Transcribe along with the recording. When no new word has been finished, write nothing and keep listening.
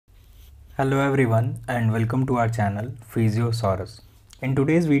Hello everyone and welcome to our channel PhysioSaurus. In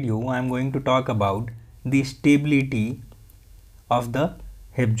today's video I am going to talk about the stability of the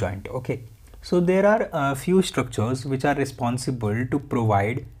hip joint. Okay, so there are a few structures which are responsible to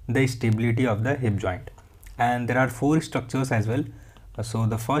provide the stability of the hip joint, and there are four structures as well. So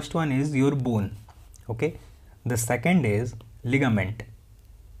the first one is your bone. Okay, the second is ligament.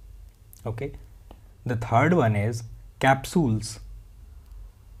 Okay, the third one is capsules,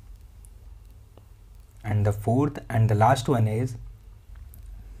 and the fourth and the last one is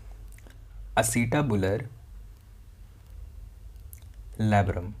acetabular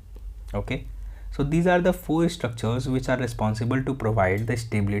labrum. Okay, so these are the four structures which are responsible to provide the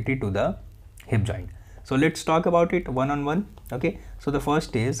stability to the hip joint. So let's talk about it one on one. Okay, so the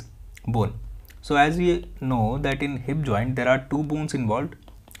first is bone. So as we know that in hip joint there are two bones involved.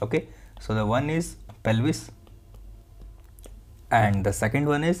 Okay, so the one is pelvis and the second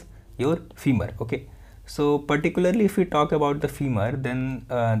one is your femur. Okay, so particularly if we talk about the femur, then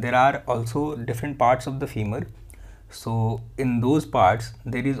there are also different parts of the femur. So in those parts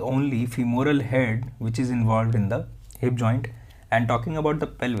there is only femoral head which is involved in the hip joint. And talking about the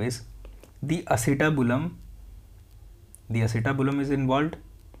pelvis, the acetabulum is involved.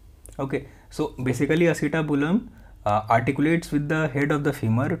 Okay, so basically acetabulum articulates with the head of the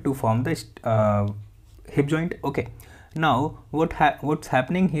femur to form the hip joint. Okay, now what's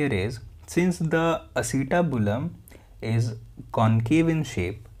happening here is, since the acetabulum is concave in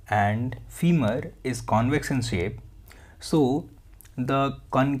shape and femur is convex in shape, so the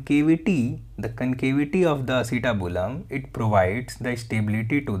concavity of the acetabulum, it provides the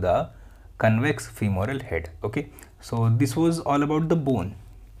stability to the convex femoral head. Okay, so this was all about the bone.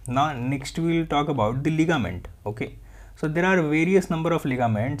 Now next we will talk about the ligament. Okay, so there are various number of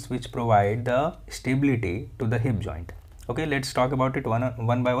ligaments which provide the stability to the hip joint. Okay, let's talk about it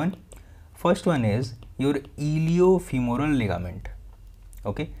one by one. First one is your iliofemoral ligament.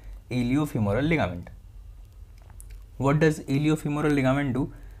 Okay, iliofemoral ligament. What does iliofemoral ligament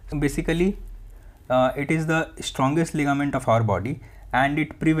do? Basically, it is the strongest ligament of our body, and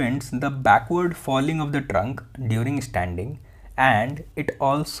it prevents the backward falling of the trunk during standing, and it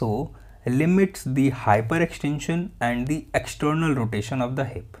also limits the hyperextension and the external rotation of the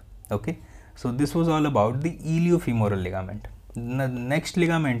hip. Okay, so this was all about the iliofemoral ligament. The next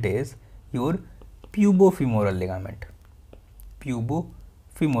ligament is your pubofemoral ligament.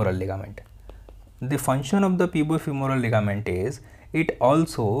 Pubofemoral ligament. The function of the pubofemoral ligament is it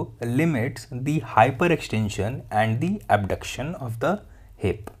also limits the hyperextension and the abduction of the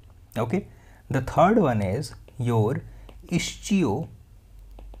hip. Okay, the third one is your ischiofemoral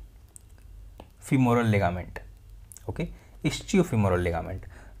ligament. Okay, ischiofemoral ligament.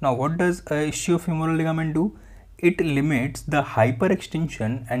 Now what does a ischiofemoral ligament do? It limits the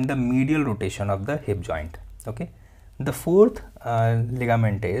hyperextension and the medial rotation of the hip joint. Okay, the fourth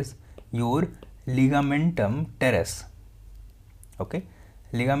ligament is your ligamentum teres. Okay,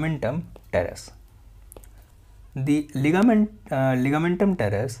 ligamentum teres. The ligamentum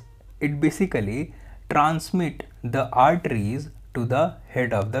teres, it basically transmit the arteries to the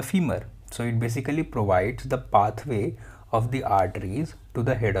head of the femur. So it basically provides the pathway of the arteries to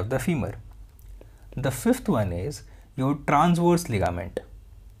the head of the femur. The fifth one is your transverse ligament.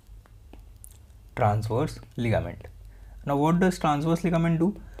 Transverse ligament. Now what does transverse ligament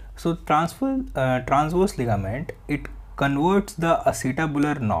do? So transverse ligament, it converts the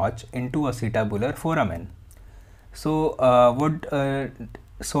acetabular notch into acetabular foramen. So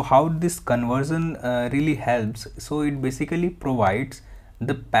so how this conversion really helps? So it basically provides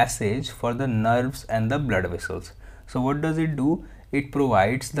the passage for the nerves and the blood vessels. So what does it do? It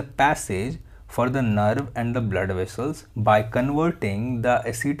provides the passage for the nerve and the blood vessels by converting the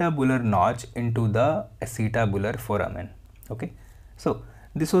acetabular notch into the acetabular foramen. Okay, so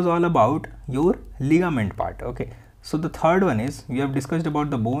this was all about your ligament part. Okay, so the third one is, we have discussed about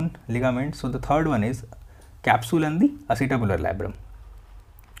the bone, ligament. So the third one is capsule and the acetabular labrum.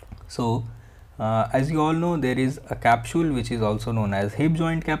 So as you all know, there is a capsule which is also known as hip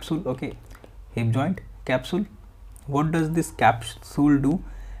joint capsule. Okay, hip joint capsule. What does this capsule do?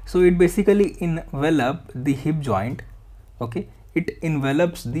 So it basically envelops the hip joint. Okay, it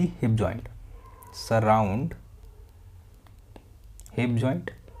envelops the hip joint, surround hip joint.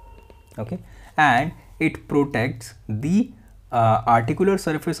 Okay, and it protects the articular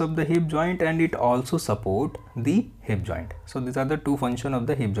surface of the hip joint, and it also support the hip joint. So these are the two functions of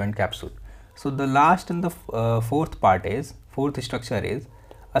the hip joint capsule. So the last and the fourth structure is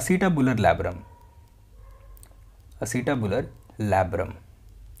acetabular labrum. Acetabular labrum.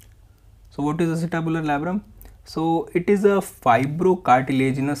 So what is acetabular labrum? So it is a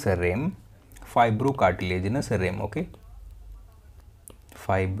fibrocartilaginous rim fibrocartilaginous rim. Okay,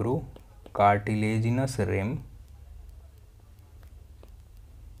 fibrocartilaginous rim,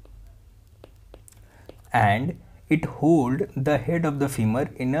 and it hold the head of the femur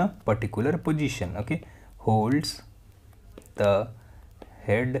in a particular position. Okay, holds the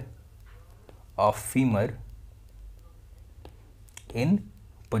head of femur in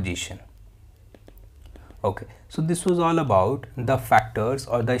position. Okay, so this was all about the factors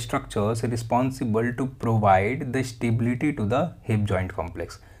or the structures responsible to provide the stability to the hip joint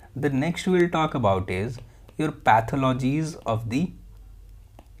complex. The next we will talk about is your pathologies of the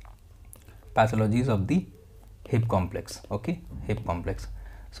hip complex. Okay, hip complex.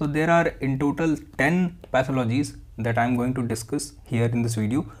 So there are in total 10 pathologies that I am going to discuss here in this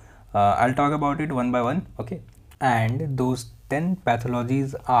video. I'll talk about it one by one. Okay, and those 10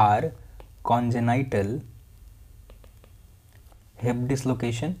 pathologies are congenital hip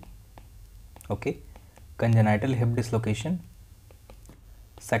dislocation. Okay, congenital hip dislocation.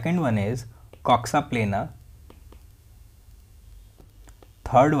 Second one is coxa plana.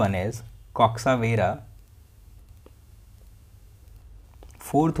 Third one is coxa vara.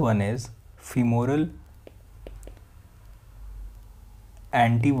 Fourth one is femoral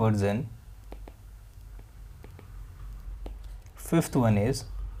anteversion. Fifth one is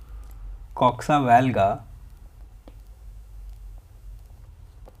coxa valga.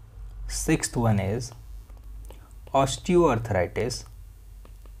 Sixth one is osteoarthritis.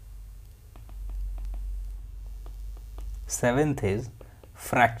 Seventh is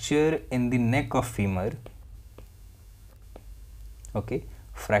fracture in the neck of femur. Okay,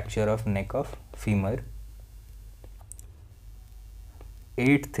 fracture of neck of femur.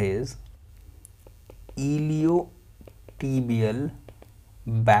 Eighth is iliotibial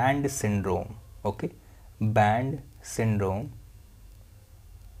band syndrome. Okay, band syndrome.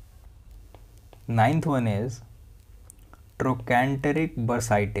 Ninth one is trochanteric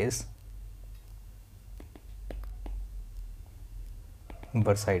bursitis.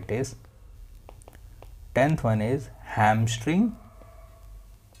 Tenth one is hamstring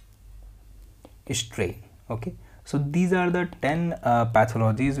strain. Okay, so these are the 10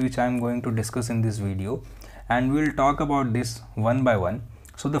 pathologies which I am going to discuss in this video, and we will talk about this one by one.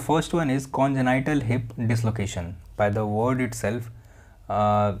 So the first one is congenital hip dislocation. By the word itself,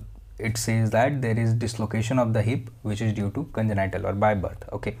 it says that there is dislocation of the hip which is due to congenital or by birth.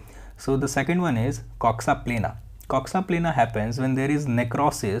 Okay, so the second one is coxa plana. Coxa plana happens when there is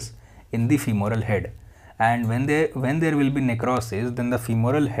necrosis in the femoral head, and when there will be necrosis, then the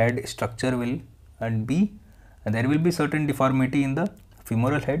femoral head structure will be, there will be certain deformity in the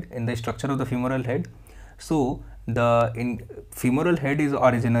femoral head, in the structure of the femoral head. So the femoral head is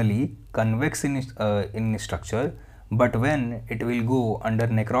originally convex in structure, but when it will go under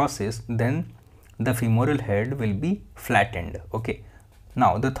necrosis, then the femoral head will be flattened. Okay,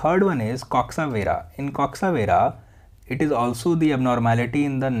 now the third one is coxa vara. In coxa vara, it is also the abnormality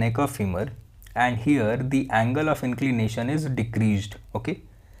in the neck of femur, and here the angle of inclination is decreased. Okay,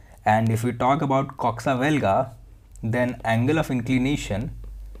 and if we talk about coxa valga, then angle of inclination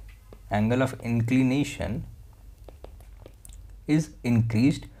is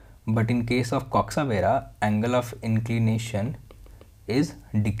increased, but in case of coxa vara, angle of inclination is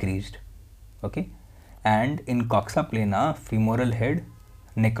decreased. Okay, and in coxa plana, femoral head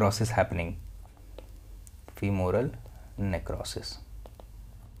necrosis happening. Femoral necrosis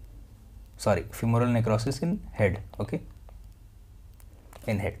in head. Okay,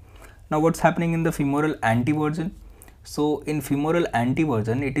 in head. Now what's happening in the femoral anteversion? So in femoral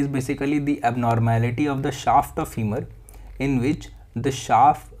anteversion, it is basically the abnormality of the shaft of femur, in which the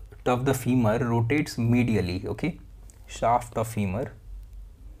shaft of the femur rotates medially. Okay, shaft of femur,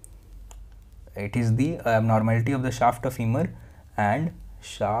 it is the abnormality of the shaft of femur, and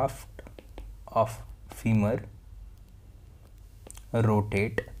shaft of femur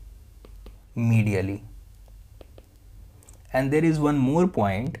rotate medially. And there is one more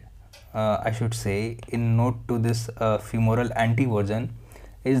point I should say in note to this femoral anteversion,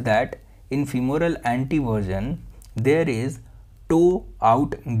 is that in femoral anteversion there is toe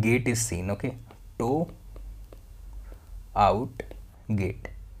out gait is seen. Okay, toe out gait.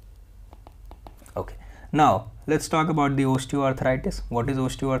 Okay, now let's talk about the osteoarthritis. What is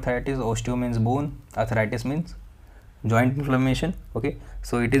osteoarthritis? Osteo means bone, arthritis means joint inflammation. Okay,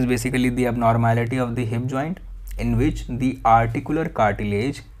 so it is basically the abnormality of the hip joint in which the articular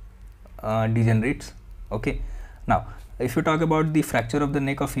cartilage degenerates. Okay, now if you talk about the fracture of the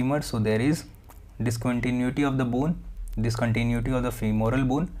neck of femur, so there is discontinuity of the bone, discontinuity of the femoral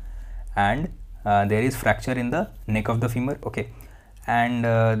bone, and there is fracture in the neck of the femur. Okay, And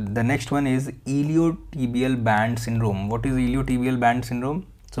the next one is iliotibial band syndrome. What is iliotibial band syndrome?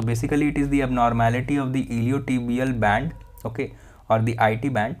 So basically it is the abnormality of the iliotibial band, okay, or the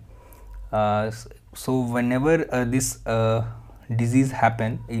IT band. So whenever this disease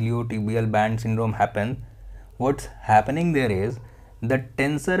happen, iliotibial band syndrome happen, what's happening there is the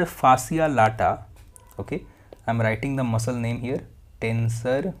tensor fascia lata, okay, I'm writing the muscle name here,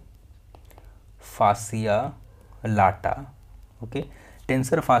 tensor fascia lata, okay,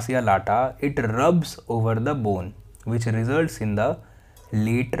 tensor fascia lata, it rubs over the bone, which results in the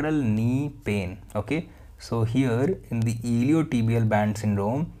lateral knee pain, okay. So here in the iliotibial band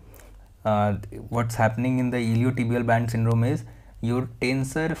syndrome, what's happening in the iliotibial band syndrome is your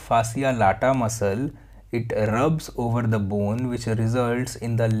tensor fascia lata muscle, it rubs over the bone, which results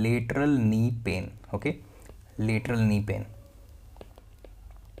in the lateral knee pain, okay, lateral knee pain,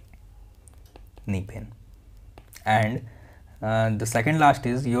 and the second last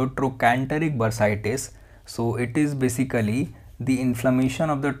is your trochanteric bursitis. So it is basically the inflammation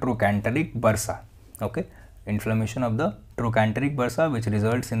of the trochanteric bursa, okay, inflammation of the trochanteric bursa, which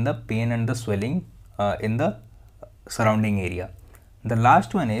results in the pain and the swelling in the surrounding area. The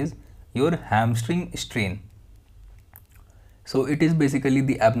last one is your hamstring strain. So it is basically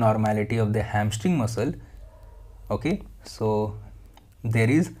the abnormality of the hamstring muscle, okay. So there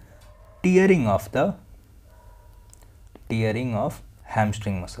is tearing of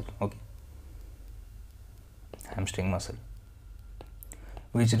hamstring muscle, okay, hamstring muscle,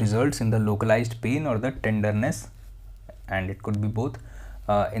 which results in the localized pain or the tenderness, and it could be both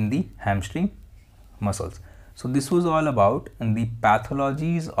in the hamstring muscles. So this was all about the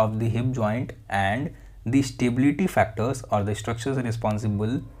pathologies of the hip joint and the stability factors or the structures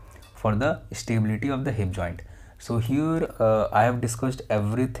responsible for the stability of the hip joint. So here I have discussed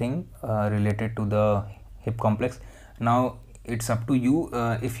everything related to the hip complex. Now it's up to you,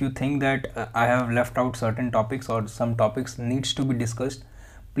 if you think that I have left out certain topics or some topics needs to be discussed,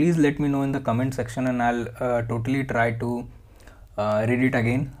 please let me know in the comment section, and I'll totally try to read it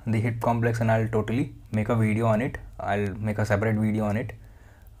again, the hip complex, and I'll totally make a video on it. I'll make a separate video on it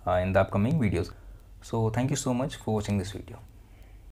in the upcoming videos. So thank you so much for watching this video.